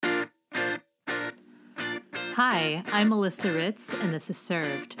Hi, I'm Melissa Ritz, and this is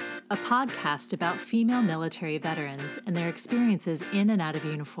Served, a podcast about female military veterans and their experiences in and out of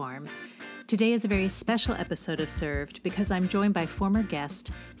uniform. Today is a very special episode of Served because I'm joined by former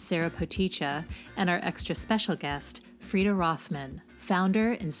guest Sarah Poticha and our extra special guest, Frida Rothman,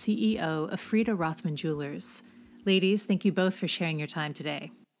 founder and CEO of Frida Rothman Jewelers. Ladies, thank you both for sharing your time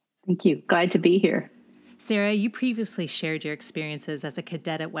today. Thank you. Glad to be here. Sarah, you previously shared your experiences as a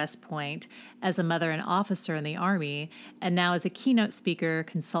cadet at West Point, as a mother and officer in the Army, and now as a keynote speaker,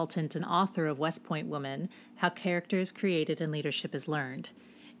 consultant, and author of West Point Woman, How Character is Created and Leadership is Learned.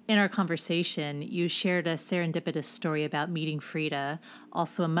 In our conversation, you shared a serendipitous story about meeting Frida,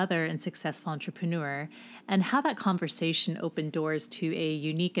 also a mother and successful entrepreneur, and how that conversation opened doors to a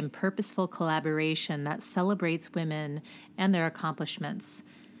unique and purposeful collaboration that celebrates women and their accomplishments.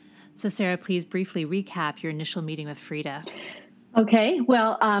 So, Sarah, please briefly recap your initial meeting with Frida. Okay.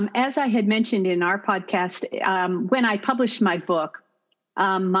 Well, as I had mentioned in our podcast, when I published my book,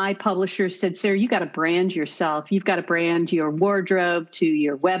 my publisher said, Sarah, you got to brand yourself. You've got to brand your wardrobe to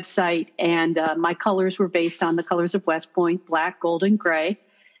your website. And my colors were based on the colors of West Point, black, gold, and gray.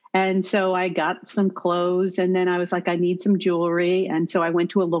 And so I got some clothes, and then I was like, I need some jewelry. And so I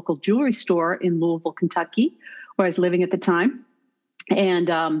went to a local jewelry store in Louisville, Kentucky, where I was living at the time. And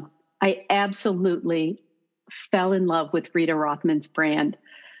I absolutely fell in love with Frida Rothman's brand.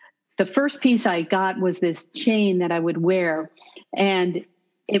 The first piece I got was this chain that I would wear, and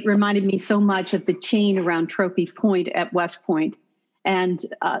it reminded me so much of the chain around Trophy Point at West Point. And,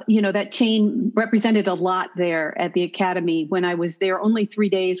 that chain represented a lot there at the Academy. When I was there only 3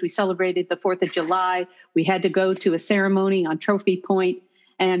 days, we celebrated the 4th of July. We had to go to a ceremony on Trophy Point.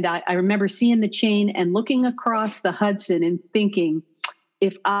 And I remember seeing the chain and looking across the Hudson and thinking,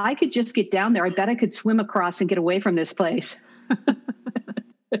 if I could just get down there, I bet I could swim across and get away from this place.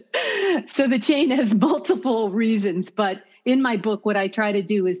 So the chain has multiple reasons, but in my book, what I try to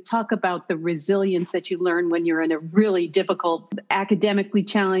do is talk about the resilience that you learn when you're in a really difficult, academically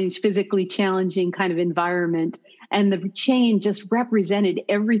challenged, physically challenging kind of environment. And the chain just represented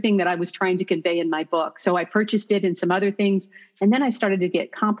everything that I was trying to convey in my book. So I purchased it and some other things, and then I started to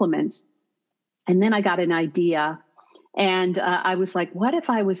get compliments. And then I got an idea. And I was like, what if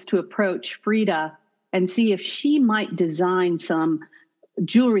I was to approach Frida and see if she might design some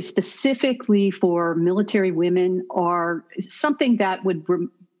jewelry specifically for military women, or something that would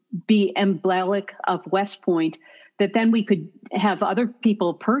be emblematic of West Point, that then we could have other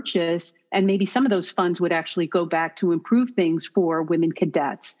people purchase, and maybe some of those funds would actually go back to improve things for women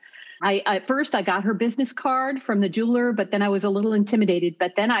cadets. At first I got her business card from the jeweler, but then I was a little intimidated.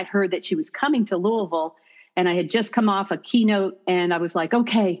 But then I heard that she was coming to Louisville, and I had just come off a keynote, and I was like,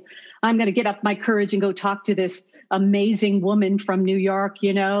 okay, I'm going to get up my courage and go talk to this amazing woman from New York,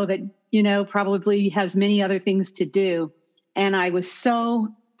 that, probably has many other things to do. And I was so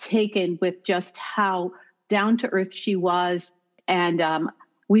taken with just how down to earth she was. And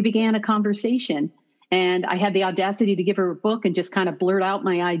we began a conversation, and I had the audacity to give her a book and just kind of blurt out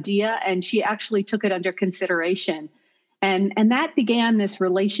my idea. And she actually took it under consideration. And that began this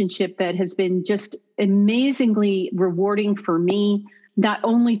relationship that has been just amazingly rewarding for me, not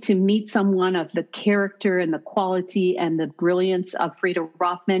only to meet someone of the character and the quality and the brilliance of Frida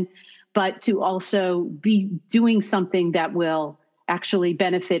Rothman, but to also be doing something that will actually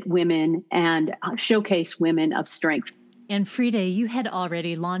benefit women and showcase women of strength. And Frida, you had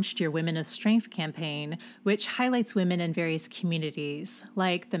already launched your Women of Strength campaign, which highlights women in various communities,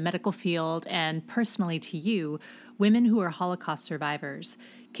 like the medical field and, personally to you, women who are Holocaust survivors.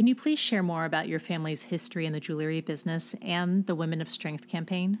 Can you please share more about your family's history in the jewelry business and the Women of Strength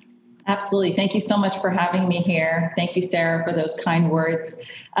campaign? Absolutely. Thank you so much for having me here. Thank you, Sarah, for those kind words.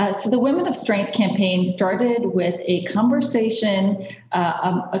 So the Women of Strength campaign started with a conversation,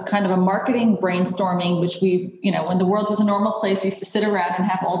 a kind of a marketing brainstorming, which when the world was a normal place, we used to sit around and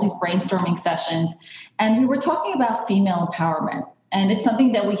have all these brainstorming sessions. And we were talking about female empowerment. And it's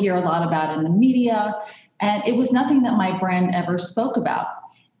something that we hear a lot about in the media. And it was nothing that my brand ever spoke about.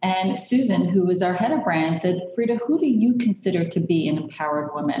 And Susan, who was our head of brand, said, Frida, who do you consider to be an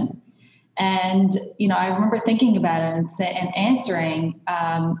empowered woman? And, I remember thinking about it and answering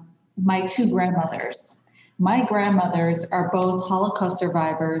my two grandmothers. My grandmothers are both Holocaust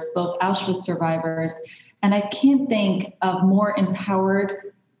survivors, both Auschwitz survivors. And I can't think of more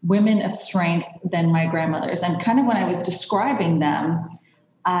empowered women of strength than my grandmothers. And kind of when I was describing them,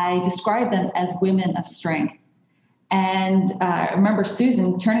 I described them as women of strength. And I remember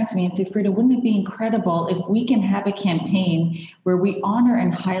Susan turning to me and saying, Frida, wouldn't it be incredible if we can have a campaign where we honor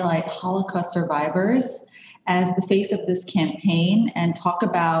and highlight Holocaust survivors as the face of this campaign and talk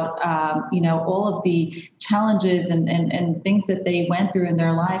about, all of the challenges and things that they went through in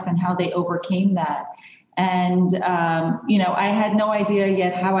their life and how they overcame that. And, I had no idea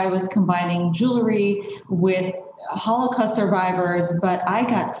yet how I was combining jewelry with Holocaust survivors, but I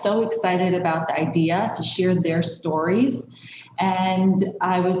got so excited about the idea to share their stories. And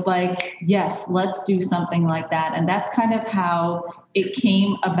I was like, yes, let's do something like that. And that's kind of how it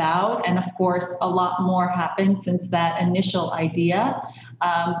came about. And of course, a lot more happened since that initial idea.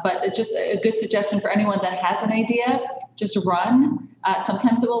 But just a good suggestion for anyone that has an idea, just run.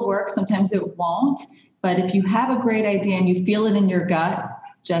 Sometimes it will work, sometimes it won't. But if you have a great idea and you feel it in your gut,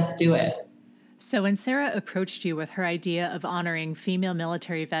 just do it. So when Sarah approached you with her idea of honoring female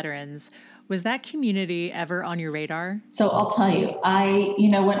military veterans, was that community ever on your radar? So I'll tell you,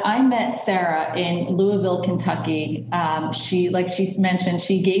 when I met Sarah in Louisville, Kentucky, like she's mentioned,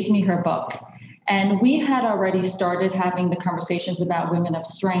 she gave me her book. And we had already started having the conversations about women of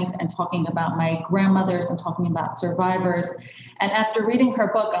strength and talking about my grandmothers and talking about survivors. And after reading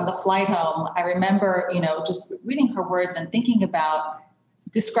her book on the flight home, I remember, just reading her words and thinking about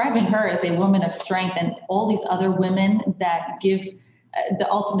describing her as a woman of strength and all these other women that give the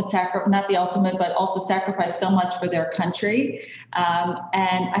ultimate sacrifice, not the ultimate, but also sacrifice so much for their country. And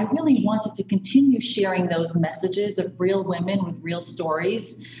I really wanted to continue sharing those messages of real women with real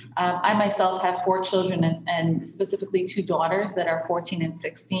stories. I myself have 4 children and specifically 2 daughters that are 14 and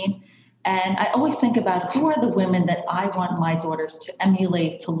 16. And I always think about who are the women that I want my daughters to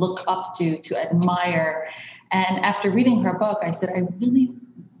emulate, to look up to admire. And after reading her book, I said, I really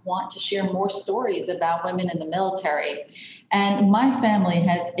want to share more stories about women in the military. And my family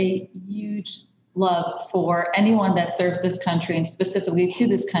has a huge love for anyone that serves this country and specifically to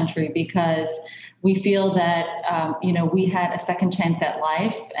this country, because we feel that, we had a second chance at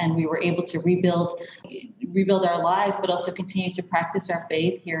life and we were able to rebuild our lives, but also continue to practice our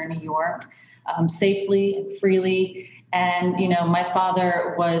faith here in New York safely and freely. And, my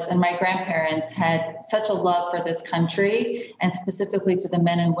father and my grandparents had such a love for this country and specifically to the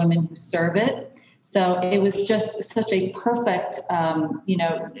men and women who serve it. So it was just such a perfect,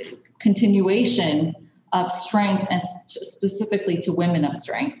 continuation of strength and specifically to women of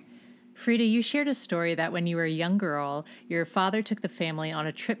strength. Frida, you shared a story that when you were a young girl, your father took the family on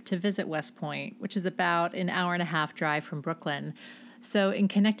a trip to visit West Point, which is about an hour-and-a-half drive from Brooklyn. So in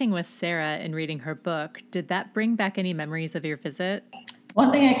connecting with Sarah and reading her book, did that bring back any memories of your visit?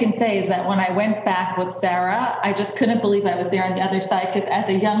 One thing I can say is that when I went back with Sarah, I just couldn't believe I was there on the other side, because as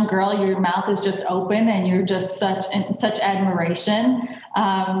a young girl, your mouth is just open and you're just such admiration.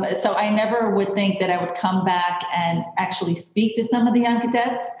 So I never would think that I would come back and actually speak to some of the young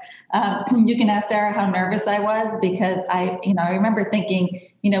cadets. You can ask Sarah how nervous I was, because I remember thinking,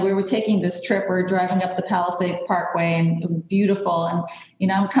 we were taking this trip, we were driving up the Palisades Parkway and it was beautiful. And,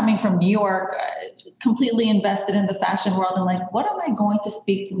 I'm coming from New York, completely invested in the fashion world. And like, what am I going to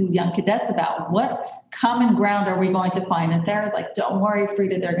speak to these young cadets about? What common ground are we going to find? And Sarah's like, don't worry,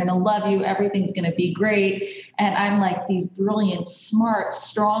 Frida, they're going to love you. Everything's going to be great. And I'm like, these brilliant, smart,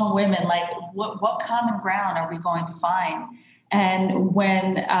 strong women, like what common ground are we going to find? And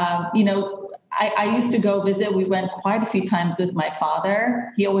when, I used to go visit, we went quite a few times with my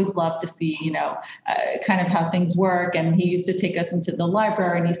father. He always loved to see, kind of how things work. And he used to take us into the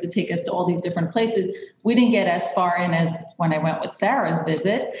library and he used to take us to all these different places. We didn't get as far in as when I went with Sarah's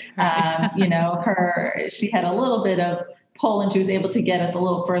visit. She had a little bit of pull and she was able to get us a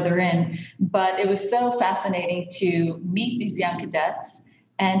little further in. But it was so fascinating to meet these young cadets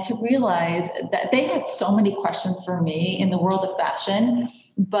and to realize that they had so many questions for me in the world of fashion.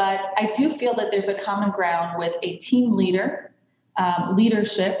 But I do feel that there's a common ground with a team leader,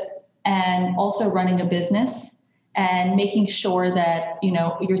 leadership, and also running a business and making sure that,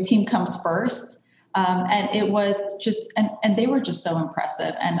 your team comes first. And it was just, and they were just so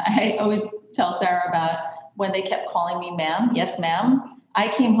impressive. And I always tell Sarah about when they kept calling me ma'am. Yes, ma'am. I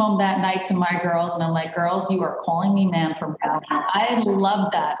came home that night to my girls and I'm like, girls, you are calling me ma'am from now on. I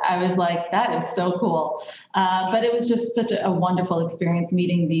love that. I was like, that is so cool. But it was just such a wonderful experience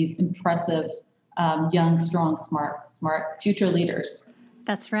meeting these impressive, young, strong, smart future leaders.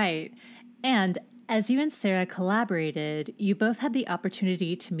 That's right. And as you and Sarah collaborated, you both had the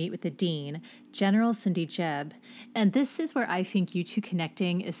opportunity to meet with the dean, General Cindy Jebb. And this is where I think you two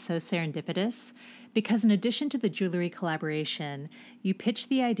connecting is so serendipitous, because in addition to the jewelry collaboration, you pitched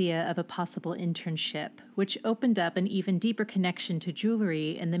the idea of a possible internship, which opened up an even deeper connection to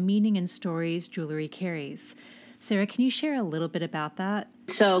jewelry and the meaning and stories jewelry carries. Sarah, can you share a little bit about that?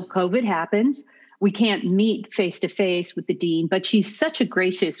 So COVID happens. we can't meet face to face with the dean, but she's such a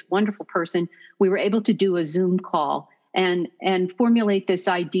gracious, wonderful person. We were able to do a Zoom call and formulate this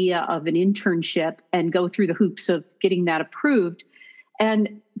idea of an internship and go through the hoops of getting that approved.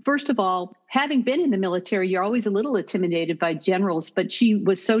 And first of all, having been in the military, you're always a little intimidated by generals, but she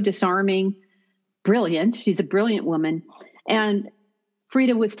was so disarming, brilliant. She's a brilliant woman. And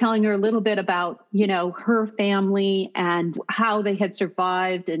Frida was telling her a little bit about, her family and how they had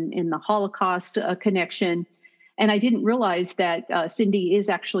survived and in the Holocaust connection. And I didn't realize that Cindy is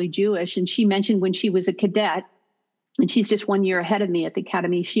actually Jewish. And she mentioned when she was a cadet, and she's just 1 year ahead of me at the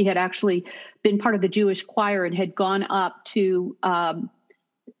academy, she had actually been part of the Jewish choir and had gone up to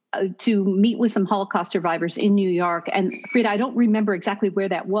meet with some Holocaust survivors in New York. And Frida, I don't remember exactly where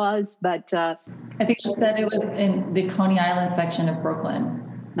that was, but I think she said it was in the Coney Island section of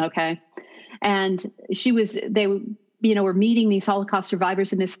Brooklyn. Okay. And they were meeting these Holocaust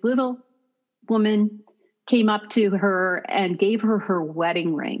survivors, and this little woman came up to her and gave her her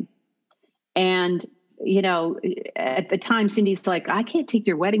wedding ring. And at the time, Cindy's like, I can't take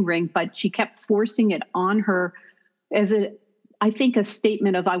your wedding ring, but she kept forcing it on her as I think a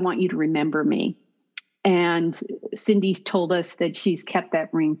statement of, I want you to remember me. And Cindy told us that she's kept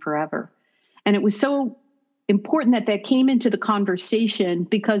that ring forever. And it was so important that came into the conversation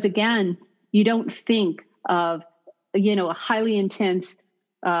because, again, you don't think of, a highly intense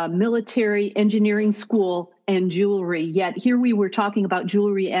military engineering school and jewelry. Yet here we were talking about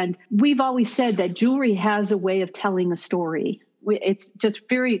jewelry, and we've always said that jewelry has a way of telling a story. It's just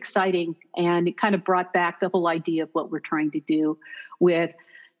very exciting, and it kind of brought back the whole idea of what we're trying to do with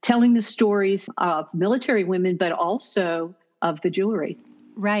telling the stories of military women, but also of the jewelry.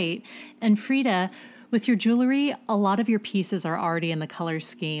 Right. And Frida, with your jewelry, a lot of your pieces are already in the color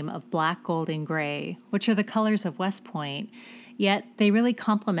scheme of black, gold, and gray, which are the colors of West Point. Yet they really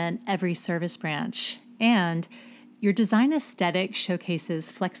complement every service branch. And your design aesthetic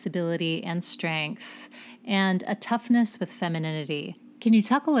showcases flexibility and strength and a toughness with femininity. Can you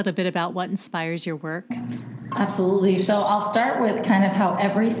talk a little bit about what inspires your work? Absolutely. So I'll start with kind of how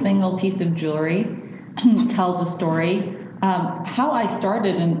every single piece of jewelry tells a story. How I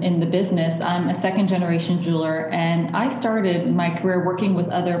started in the business, I'm a second generation jeweler, and I started my career working with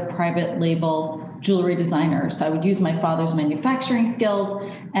other private label jewelry designers. So I would use my father's manufacturing skills,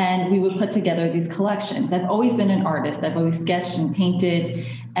 and we would put together these collections. I've always been an artist. I've always sketched and painted,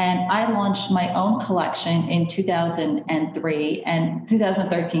 and I launched my own collection in 2013,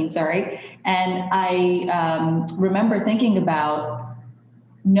 And I remember thinking about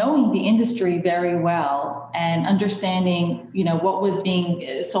knowing the industry very well and understanding, what was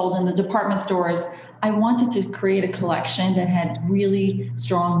being sold in the department stores. I wanted to create a collection that had really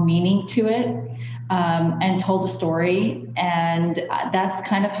strong meaning to it. And told a story. And that's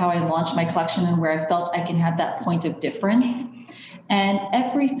kind of how I launched my collection and where I felt I can have that point of difference. And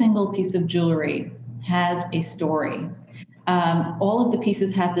every single piece of jewelry has a story. All of the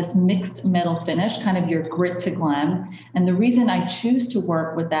pieces have this mixed metal finish, kind of your grit to glam. And the reason I choose to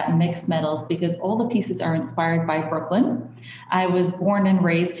work with that mixed metal is because all the pieces are inspired by Brooklyn. I was born and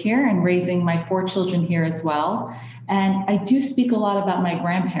raised here and raising my 4 children here as well. And I do speak a lot about my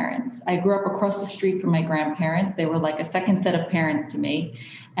grandparents. I grew up across the street from my grandparents. They were like a second set of parents to me.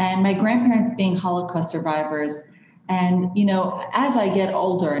 And my grandparents being Holocaust survivors. And, as I get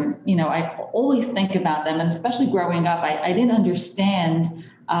older and, I always think about them, and especially growing up, I didn't understand,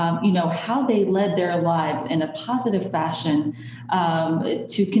 how they led their lives in a positive fashion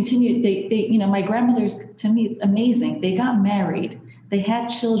to continue. They, my grandmothers, to me, it's amazing. They got married. They had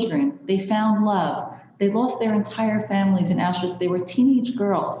children. They found love. They lost their entire families in Auschwitz. They were teenage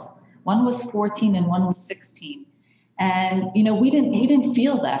girls. One was 14 and one was 16. And, we didn't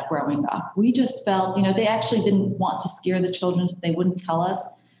feel that growing up. We just felt, they actually didn't want to scare the children, so they wouldn't tell us.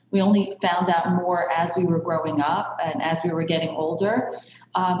 We only found out more as we were growing up and as we were getting older.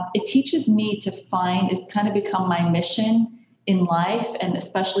 It teaches me to find, it's kind of become my mission in life, and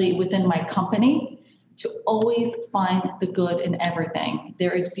especially within my company, to always find the good in everything.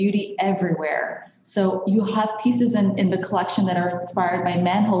 There is beauty everywhere. So you have pieces in the collection that are inspired by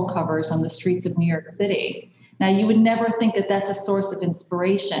manhole covers on the streets of New York City. Now, you would never think that that's a source of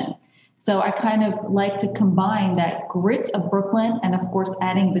inspiration. So I kind of like to combine that grit of Brooklyn and, of course,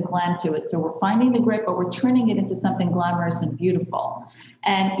 adding the glam to it. So we're finding the grit, but we're turning it into something glamorous and beautiful.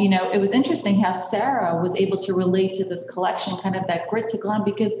 And, it was interesting how Sarah was able to relate to this collection, kind of that grit to glam,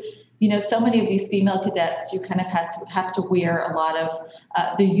 because so many of these female cadets, you kind of have to wear a lot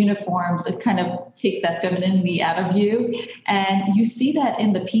of the uniforms. It kind of takes that femininity out of you. And you see that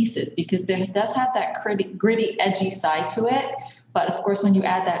in the pieces because there does have that gritty, edgy side to it. But of course, when you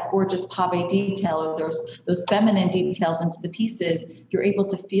add that gorgeous pave detail or those feminine details into the pieces, you're able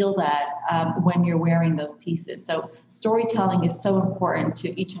to feel that when you're wearing those pieces. So storytelling is so important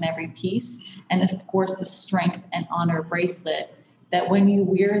to each and every piece. And of course, the strength and honor bracelet, that when you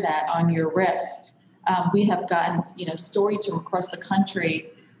wear that on your wrist, we have gotten stories from across the country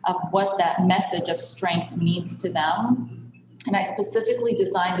of what that message of strength means to them. And I specifically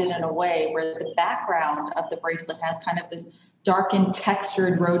designed it in a way where the background of the bracelet has kind of this darkened,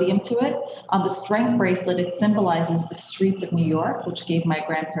 textured rhodium to it. On the strength bracelet, it symbolizes the streets of New York, which gave my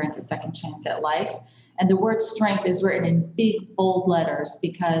grandparents a second chance at life. And the word strength is written in big, bold letters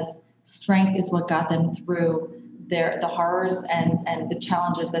because strength is what got them through the horrors and the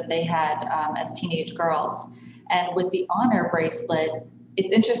challenges that they had as teenage girls. And with the honor bracelet,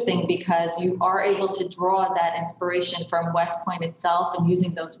 it's interesting because you are able to draw that inspiration from West Point itself and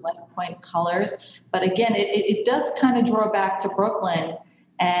using those West Point colors. But again, it does kind of draw back to Brooklyn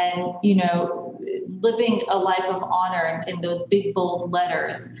and, living a life of honor in those big, bold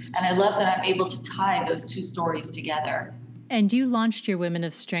letters. And I love that I'm able to tie those two stories together. And you launched your Women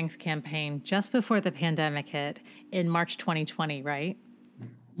of Strength campaign just before the pandemic hit in March 2020, right?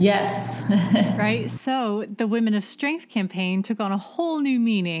 Yes. Right. So the Women of Strength campaign took on a whole new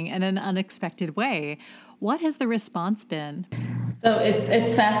meaning in an unexpected way. What has the response been? So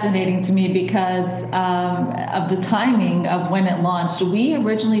it's fascinating to me because of the timing of when it launched. We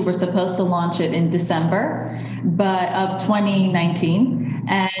originally were supposed to launch it in December of 2019.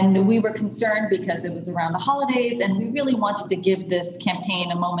 And we were concerned because it was around the holidays and we really wanted to give this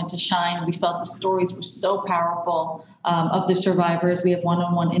campaign a moment to shine. We felt the stories were so powerful of the survivors. We have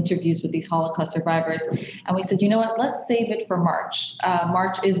one-on-one interviews with these Holocaust survivors. And we said, you know what, let's save it for March.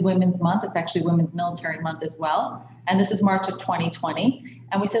 March is Women's Month. It's actually Women's Military Month as well. And this is March of 2020.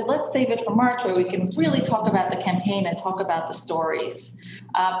 And we said, let's save it for March where we can really talk about the campaign and talk about the stories.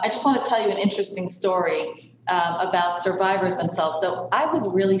 I just want to tell you an interesting story about survivors themselves. So I was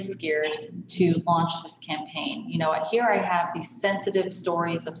really scared to launch this campaign. Here I have these sensitive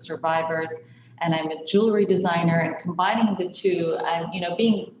stories of survivors, and I'm a jewelry designer, and combining the two, and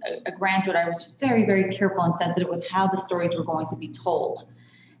being a graduate, I was very, very careful and sensitive with how the stories were going to be told.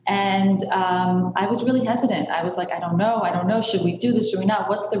 And I was really hesitant. I was like, I don't know. Should we do this? Should we not?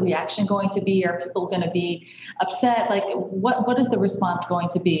 What's the reaction going to be? Are people going to be upset? Like, what is the response going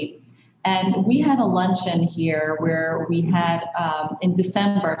to be? And we had a luncheon here where we had, in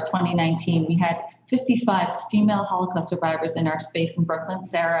December of 2019, we had 55 female Holocaust survivors in our space in Brooklyn.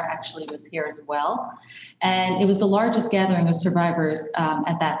 Sarah actually was here as well. And it was the largest gathering of survivors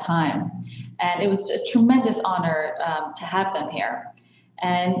at that time. And it was a tremendous honor to have them here.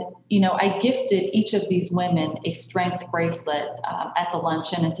 And, I gifted each of these women a strength bracelet at the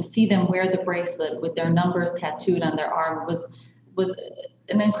luncheon, and to see them wear the bracelet with their numbers tattooed on their arm was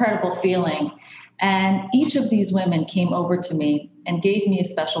an incredible feeling. And each of these women came over to me and gave me a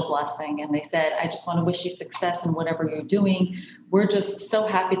special blessing. And they said, I just want to wish you success in whatever you're doing. We're just so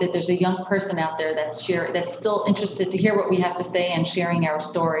happy that there's a young person out there that's still interested to hear what we have to say and sharing our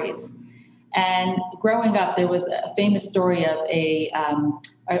stories. And growing up, there was a famous story of a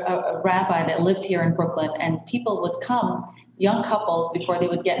rabbi that lived here in Brooklyn, and people would come, young couples, before they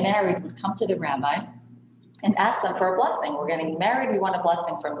would get married, would come to the rabbi and ask them for a blessing. We're getting married, we want a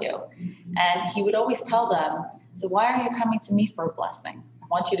blessing from you. And he would always tell them, so why are you coming to me for a blessing? I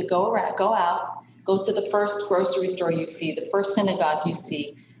want you to go out, go to the first grocery store you see, the first synagogue you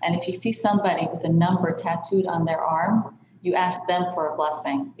see, and if you see somebody with a number tattooed on their arm, you ask them for a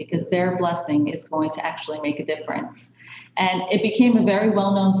blessing, because their blessing is going to actually make a difference. And it became a very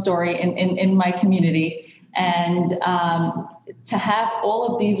well-known story in my community. And to have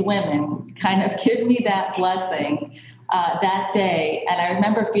all of these women kind of give me that blessing that day. And I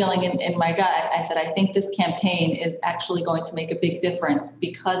remember feeling in my gut, I said, I think this campaign is actually going to make a big difference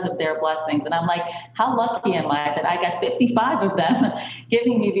because of their blessings. And I'm like, how lucky am I that I got 55 of them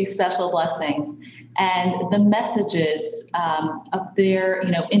giving me these special blessings? And the messages of their,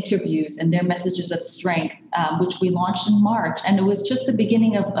 interviews and their messages of strength, which we launched in March. And it was just the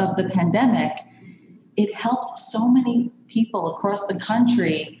beginning of the pandemic. It helped so many people across the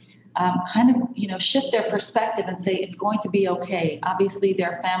country shift their perspective and say it's going to be okay. Obviously,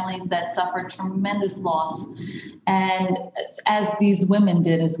 there are families that suffered tremendous loss, and as these women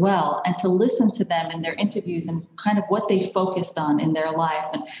did as well. And to listen to them in their interviews and kind of what they focused on in their life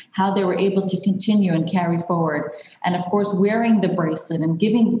and how they were able to continue and carry forward. And of course, wearing the bracelet and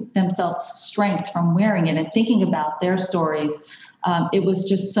giving themselves strength from wearing it and thinking about their stories. It was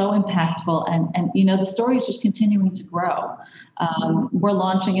just so impactful. And the story is just continuing to grow. We're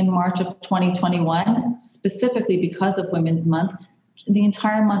launching in March of 2021, specifically because of Women's Month. The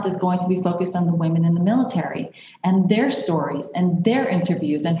entire month is going to be focused on the women in the military and their stories and their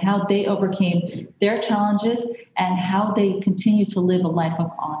interviews and how they overcame their challenges and how they continue to live a life of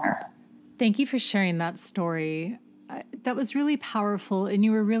honor. Thank you for sharing that story. That was really powerful, and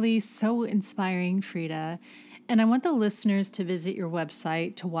you were really so inspiring, Frida. And I want the listeners to visit your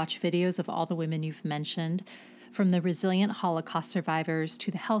website to watch videos of all the women you've mentioned, from the resilient Holocaust survivors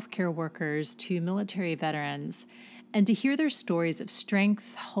to the healthcare workers to military veterans, and to hear their stories of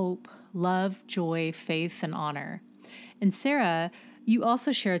strength, hope, love, joy, faith, and honor. And Sarah, you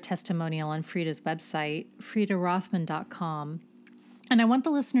also share a testimonial on Frida's website, fridarothman.com. And I want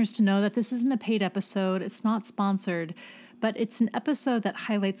the listeners to know that this isn't a paid episode, it's not sponsored, but it's an episode that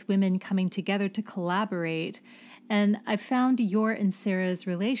highlights women coming together to collaborate. And I found your and Sarah's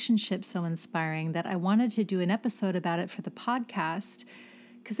relationship so inspiring that I wanted to do an episode about it for the podcast,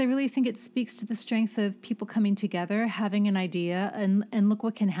 because I really think it speaks to the strength of people coming together, having an idea, and look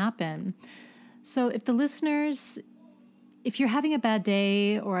what can happen. So if you're having a bad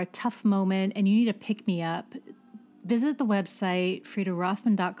day or a tough moment and you need a pick-me-up, visit the website,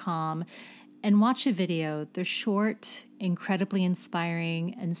 fridarothman.com, and watch a video. They're short, incredibly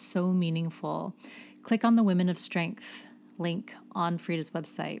inspiring, and so meaningful. Click on the Women of Strength link on Frida's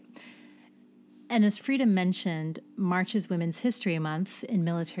website. And as Frida mentioned, March is Women's History Month and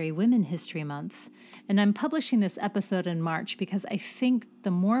Military Women History Month. And I'm publishing this episode in March because I think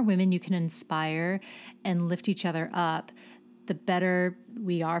the more women you can inspire and lift each other up, the better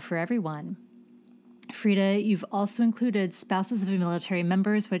we are for everyone. Frida, you've also included spouses of military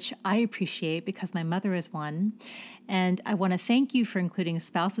members, which I appreciate because my mother is one. And I want to thank you for including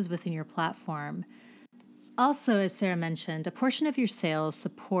spouses within your platform. Also, as Sarah mentioned, a portion of your sales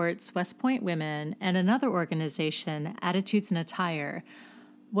supports West Point Women and another organization, Attitudes in Attire.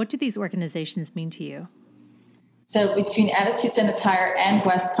 What do these organizations mean to you? So between Attitudes in Attire and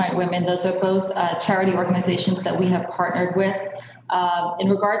West Point Women, those are both charity organizations that we have partnered with. In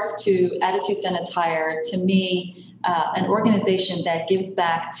regards to Attitudes in Attire, to me, an organization that gives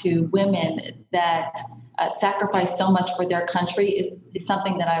back to women that sacrifice so much for their country is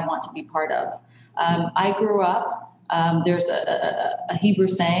something that I want to be part of. I grew up, there's a Hebrew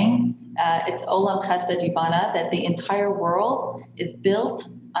saying, it's Olam Chesed Yibana, that the entire world is built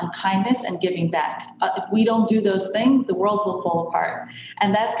on kindness and giving back. If we don't do those things, the world will fall apart.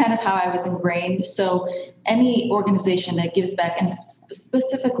 And that's kind of how I was ingrained. So any organization that gives back, and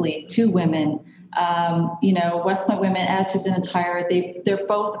specifically to women, West Point Women, Attitudes in Attire, they're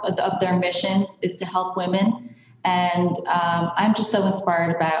both of their missions is to help women. And I'm just so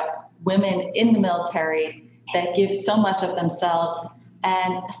inspired about women in the military that give so much of themselves,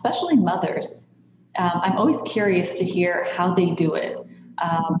 and especially mothers. I'm always curious to hear how they do it.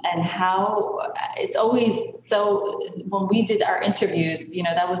 And how it's always so when we did our interviews,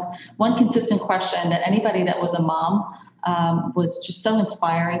 that was one consistent question that anybody that was a mom was just so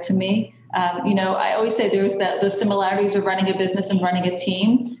inspiring to me. I always say there's the similarities of running a business and running a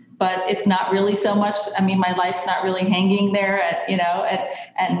team, but it's not really so much. I mean, my life's not really hanging there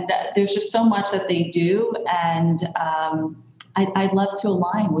and there's just so much that they do. And I'd love to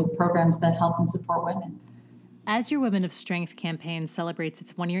align with programs that help and support women. As your Women of Strength campaign celebrates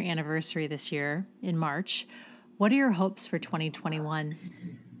its one-year anniversary this year in March, what are your hopes for 2021?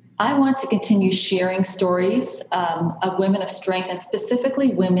 I want to continue sharing stories of women of strength, and specifically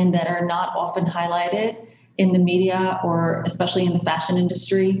women that are not often highlighted in the media or especially in the fashion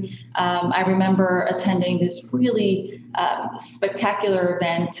industry. I remember attending this really spectacular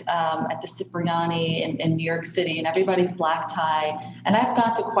event at the Cipriani in New York City, and everybody's black tie. And I've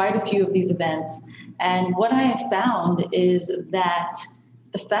gone to quite a few of these events. And what I have found is that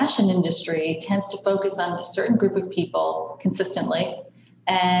the fashion industry tends to focus on a certain group of people consistently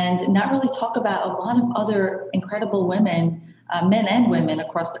and not really talk about a lot of other incredible women, men and women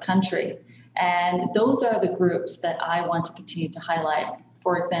across the country. And those are the groups that I want to continue to highlight.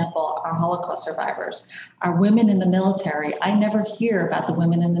 For example, our Holocaust survivors, our women in the military. I never hear about the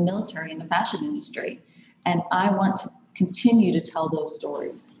women in the military in the fashion industry. And I want to continue to tell those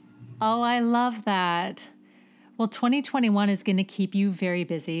stories. Oh, I love that. Well, 2021 is going to keep you very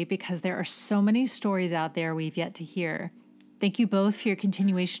busy because there are so many stories out there we've yet to hear. Thank you both for your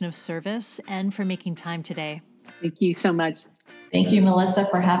continuation of service and for making time today. Thank you so much. Thank you, Melissa,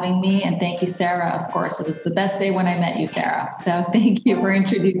 for having me. And thank you, Sarah. Of course, it was the best day when I met you, Sarah. So thank you for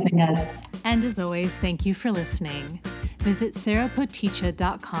introducing us. And as always, thank you for listening. Visit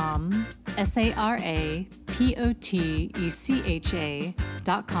sarahpoticha.com, SarahPoticha.com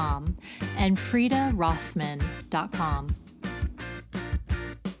POTECHA.com, and FriedaRothman.com.